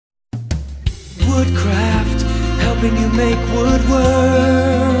Woodcraft, helping you make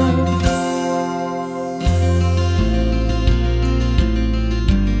woodwork.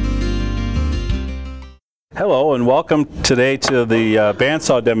 Hello and welcome today to the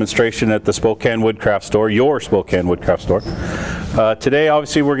bandsaw demonstration at the Spokane Woodcraft store, your Spokane Woodcraft store. Today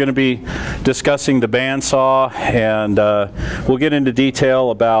obviously we're going to be discussing the bandsaw, and we'll get into detail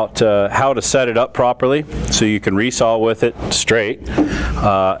about how to set it up properly so you can resaw with it straight,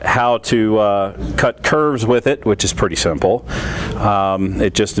 how to cut curves with it, which is pretty simple.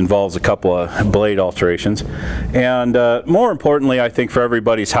 It just involves a couple of blade alterations, and more importantly I think for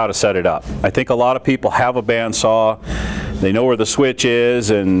everybody is how to set it up. I think a lot of people have a bandsaw, they know where the switch is,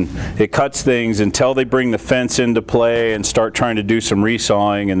 and it cuts things until they bring the fence into play and start trying to do some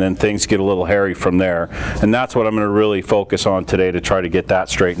resawing, and then things get a little hairy from there. And that's what I'm going to really focus on today, to try to get that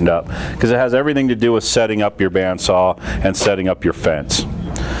straightened up, because it has everything to do with setting up your bandsaw and setting up your fence.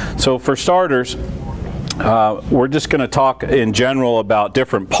 So for starters, we're just going to talk in general about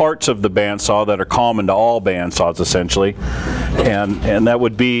different parts of the bandsaw that are common to all bandsaws essentially, and that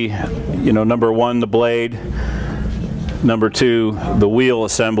would be, you know, number one, the blade, number two, the wheel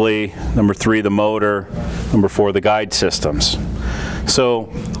assembly, number three, the motor, number four, the guide systems.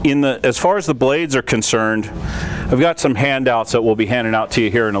 So as far as the blades are concerned, I've got some handouts that we'll be handing out to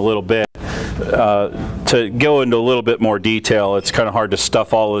you here in a little bit. To go into a little bit more detail, it's kind of hard to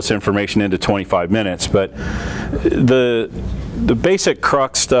stuff all this information into 25 minutes, but the basic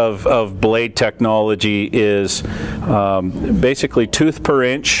crux of blade technology is basically tooth per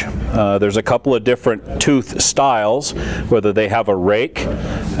inch. There's a couple of different tooth styles, whether they have a rake.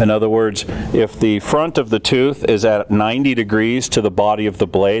 In other words, if the front of the tooth is at 90 degrees to the body of the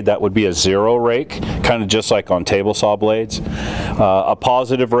blade, that would be a zero rake, kind of just like on table saw blades. A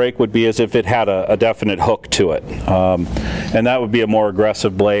positive rake would be as if it had a definite hook to it, and that would be a more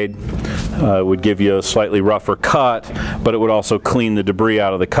aggressive blade. It would give you a slightly rougher cut, but it would also clean the debris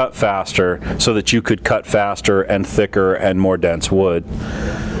out of the cut faster so that you could cut faster and thicker and more dense wood.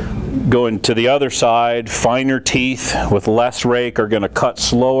 Going to the other side, finer teeth with less rake are going to cut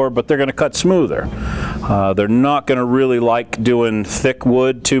slower, but they're going to cut smoother. They're not going to really like doing thick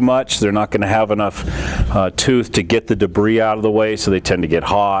wood too much. They're not going to have enough tooth to get the debris out of the way, so they tend to get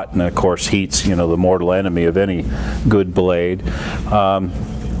hot, and of course heat's, you know, the mortal enemy of any good blade.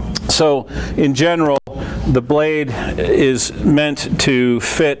 So in general, the blade is meant to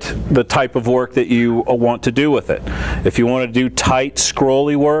fit the type of work that you want to do with it. If you want to do tight,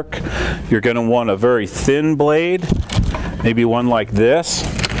 scrolly work, you're going to want a very thin blade, maybe one like this.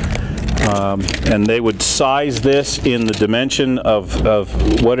 And they would size this in the dimension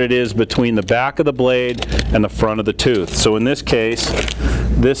of what it is between the back of the blade and the front of the tooth. So in this case,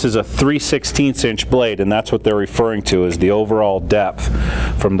 this is a 3/16 inch blade, and that's what they're referring to as the overall depth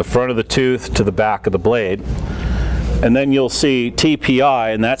from the front of the tooth to the back of the blade. And then you'll see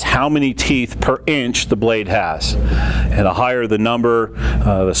TPI, and that's how many teeth per inch the blade has. And the higher the number,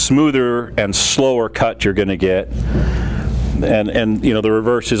 the smoother and slower cut you're going to get. And you know, the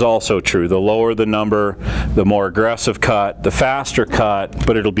reverse is also true. The lower the number, the more aggressive cut, the faster cut,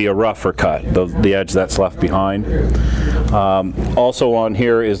 but it'll be a rougher cut, the edge that's left behind. Also on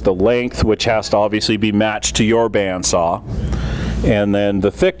here is the length, which has to obviously be matched to your bandsaw, and then the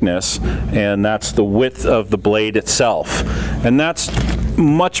thickness, and that's the width of the blade itself. And that's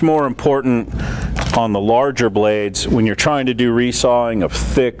much more important on the larger blades when you're trying to do resawing of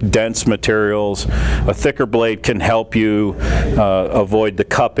thick, dense materials. A thicker blade can help you avoid the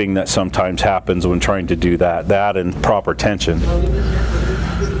cupping that sometimes happens when trying to do that and proper tension.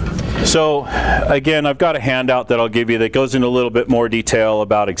 So again, I've got a handout that I'll give you that goes into a little bit more detail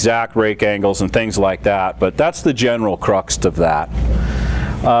about exact rake angles and things like that, but that's the general crux of that.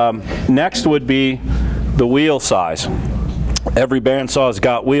 Next would be the wheel size. Every bandsaw's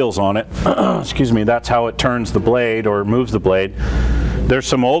got wheels on it. Excuse me, that's how it turns the blade or moves the blade. There's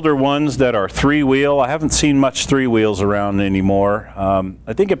some older ones that are 3-wheel. I haven't seen much 3 wheels around anymore.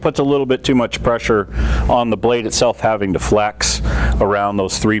 I think it puts a little bit too much pressure on the blade itself having to flex around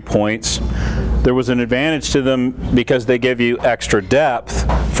those 3 points. There was an advantage to them because they give you extra depth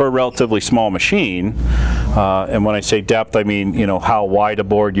for a relatively small machine. And when I say depth, I mean, you know, how wide a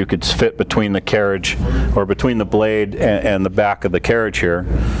board you could fit between the carriage, or between the blade and the back of the carriage here.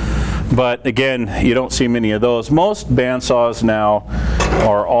 But again, you don't see many of those. Most bandsaws now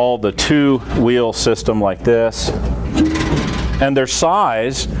are all the 2-wheel system like this, and their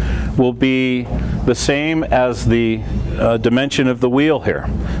size will be the same as the dimension of the wheel here.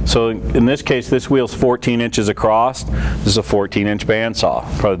 So in this case, this wheel's 14 inches across. This is a 14-inch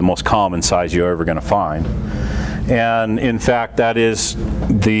bandsaw, probably the most common size you're ever going to find. and in fact that is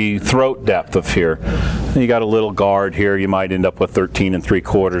the throat depth of here. You got a little guard here, you might end up with 13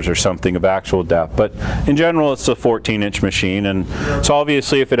 3/4 or something of actual depth, but in general it's a 14-inch machine. And so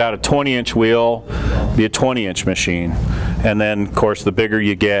obviously if it had a 20-inch wheel, it'd be a 20-inch machine. And then of course the bigger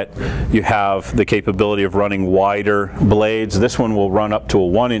you get, you have the capability of running wider blades. This one will run up to a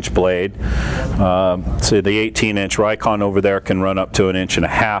 1-inch blade. So the 18-inch Rikon over there can run up to 1.5 inches,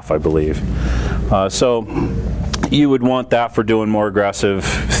 I believe. So you would want that for doing more aggressive,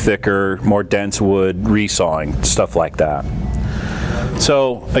 thicker, more dense wood resawing, stuff like that.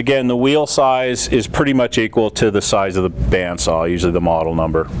 So again, the wheel size is pretty much equal to the size of the bandsaw, usually the model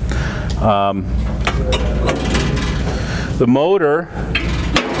number. The motor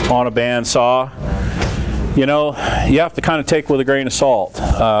on a bandsaw, you know, you have to kind of take with a grain of salt.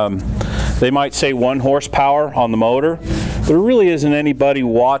 They might say 1 horsepower on the motor. There really isn't anybody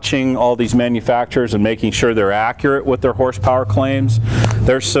watching all these manufacturers and making sure they're accurate with their horsepower claims.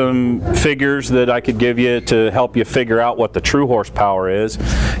 There's some figures that I could give you to help you figure out what the true horsepower is. It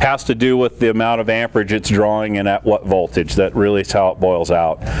has to do with the amount of amperage it's drawing and at what voltage. That really is how it boils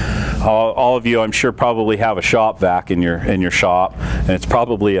out. All of you, I'm sure, probably have a shop vac in your shop, and it's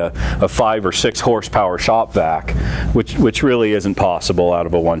probably a 5 or 6 horsepower shop vac, which really isn't possible out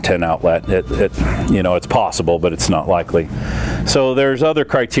of a 110 outlet. You know, it's possible, but it's not likely. So there's other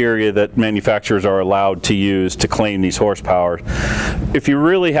criteria that manufacturers are allowed to use to claim these horsepower. If you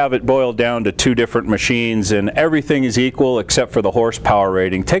really have it boiled down to 2 different machines and everything is equal except for the horsepower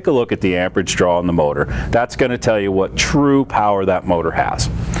rating, take a look at the amperage draw on the motor. That's going to tell you what true power that motor has.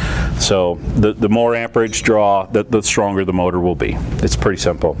 So the more amperage draw, the stronger the motor will be. It's pretty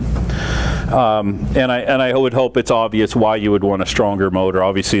simple. And I would hope it's obvious why you would want a stronger motor.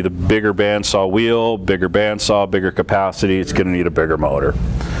 Obviously, the bigger bandsaw wheel, bigger bandsaw, bigger capacity, it's going to need a bigger motor.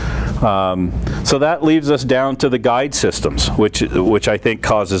 So that leaves us down to the guide systems, which I think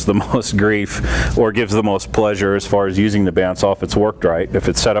causes the most grief or gives the most pleasure as far as using the bandsaw if it's worked right, if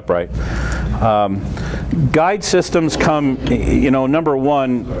it's set up right. Guide systems come, you know, number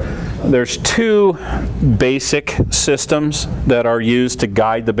one, there's 2 basic systems that are used to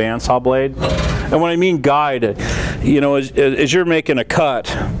guide the bandsaw blade. And when I mean guide, you know, as you're making a cut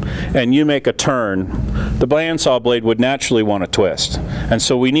and you make a turn, the bandsaw blade would naturally want to twist. And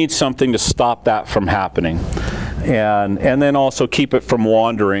so we need something to stop that from happening. And then also keep it from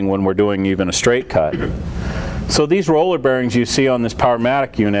wandering when we're doing even a straight cut. So these roller bearings you see on this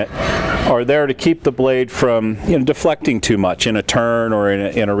Powermatic unit are there to keep the blade from, you know, deflecting too much in a turn or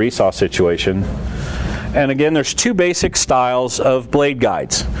in a resaw situation. And again, there's 2 basic styles of blade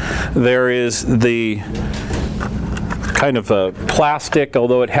guides. There is the kind of a plastic,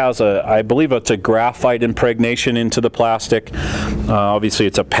 although it has I believe it's a graphite impregnation into the plastic. Obviously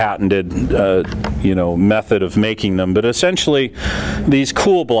it's a patented you know, method of making them, but essentially these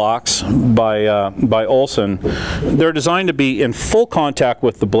cool blocks by Olson, they're designed to be in full contact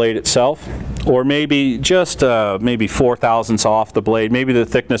with the blade itself, or maybe just maybe 0.004 off the blade, maybe the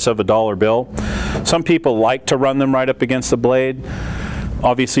thickness of a dollar bill. Some people like to run them right up against the blade.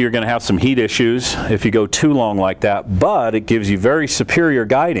 Obviously you're going to have some heat issues if you go too long like that, but it gives you very superior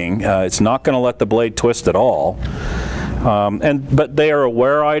guiding. It's not going to let the blade twist at all. But they are a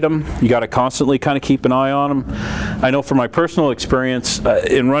wear item. You got to constantly kind of keep an eye on them. I know from my personal experience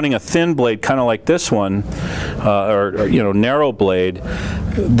in running a thin blade kind of like this one, or you know, narrow blade,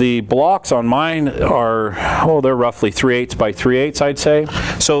 the blocks on mine are, oh, they're roughly 3/8 by 3/8, I'd say.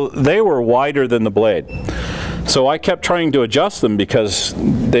 So they were wider than the blade. So I kept trying to adjust them because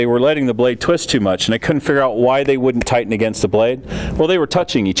they were letting the blade twist too much, and I couldn't figure out why they wouldn't tighten against the blade. Well, they were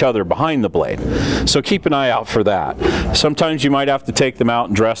touching each other behind the blade. So keep an eye out for that. Sometimes you might have to take them out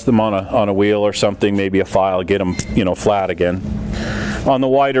and dress them on a wheel or something, maybe a file, get them, you know, flat again. On the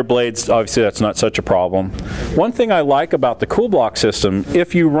wider blades, obviously that's not such a problem. One thing I like about the cool block system,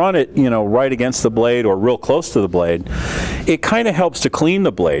 if you run it, you know, right against the blade or real close to the blade, it kind of helps to clean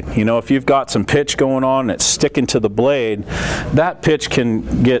the blade. You know, if you've got some pitch going on and it's sticking to the blade, that pitch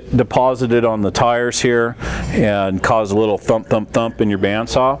can get deposited on the tires here and cause a little thump, thump, thump in your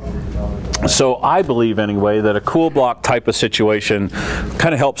bandsaw. So I believe anyway that a cool block type of situation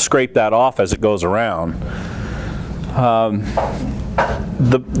kind of helps scrape that off as it goes around.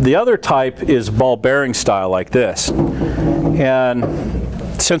 The other type is ball bearing style like this, and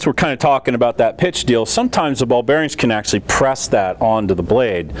since we're kind of talking about that pitch deal, sometimes the ball bearings can actually press that onto the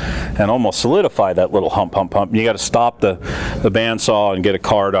blade and almost solidify that little hump, hump, hump. You got to stop the bandsaw and get a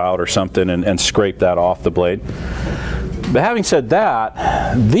card out or something and scrape that off the blade. But having said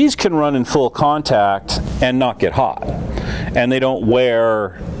that, these can run in full contact and not get hot, and they don't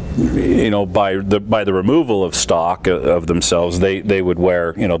wear you know, by the removal of stock of themselves, they would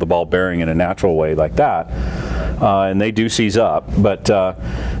wear, you know, the ball bearing in a natural way like that, and they do seize up. But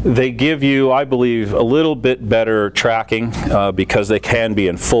they give you, I believe, a little bit better tracking because they can be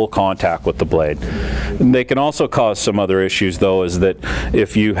in full contact with the blade. And they can also cause some other issues, though, is that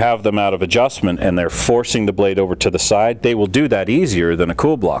if you have them out of adjustment and they're forcing the blade over to the side, they will do that easier than a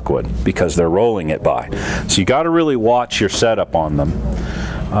cool block would because they're rolling it by. So you got to really watch your setup on them.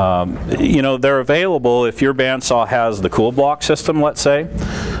 You know, they're available if your bandsaw has the cool block system, let's say.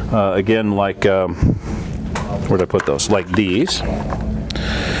 Again, like, where'd I put those? Like these.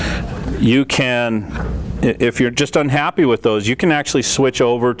 You can, if you're just unhappy with those, you can actually switch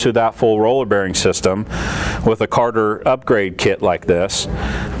over to that full roller bearing system with a Carter upgrade kit like this.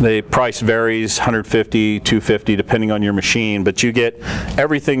 The price varies, $150, $250, depending on your machine, but you get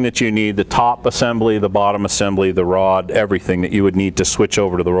everything that you need, the top assembly, the bottom assembly, the rod, everything that you would need to switch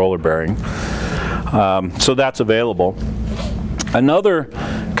over to the roller bearing. So that's available. Another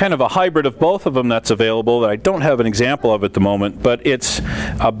kind of a hybrid of both of them that's available that I don't have an example of at the moment, but it's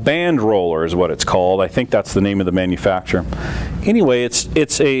a band roller is what it's called. I think that's the name of the manufacturer. Anyway,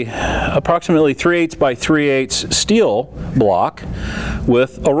 it's a approximately 3/8 by 3/8 steel block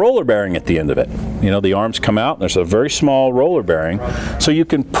with a roller bearing at the end of it. You know, the arms come out and there's a very small roller bearing. So you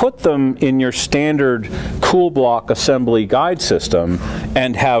can put them in your standard cool block assembly guide system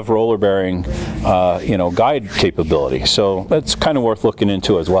and have roller bearing you know, guide capability. So that's kind of worth looking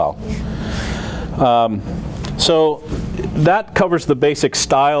into as well. So that covers the basic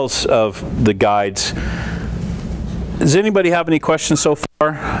styles of the guides. Does anybody have any questions so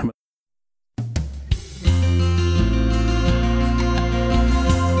far?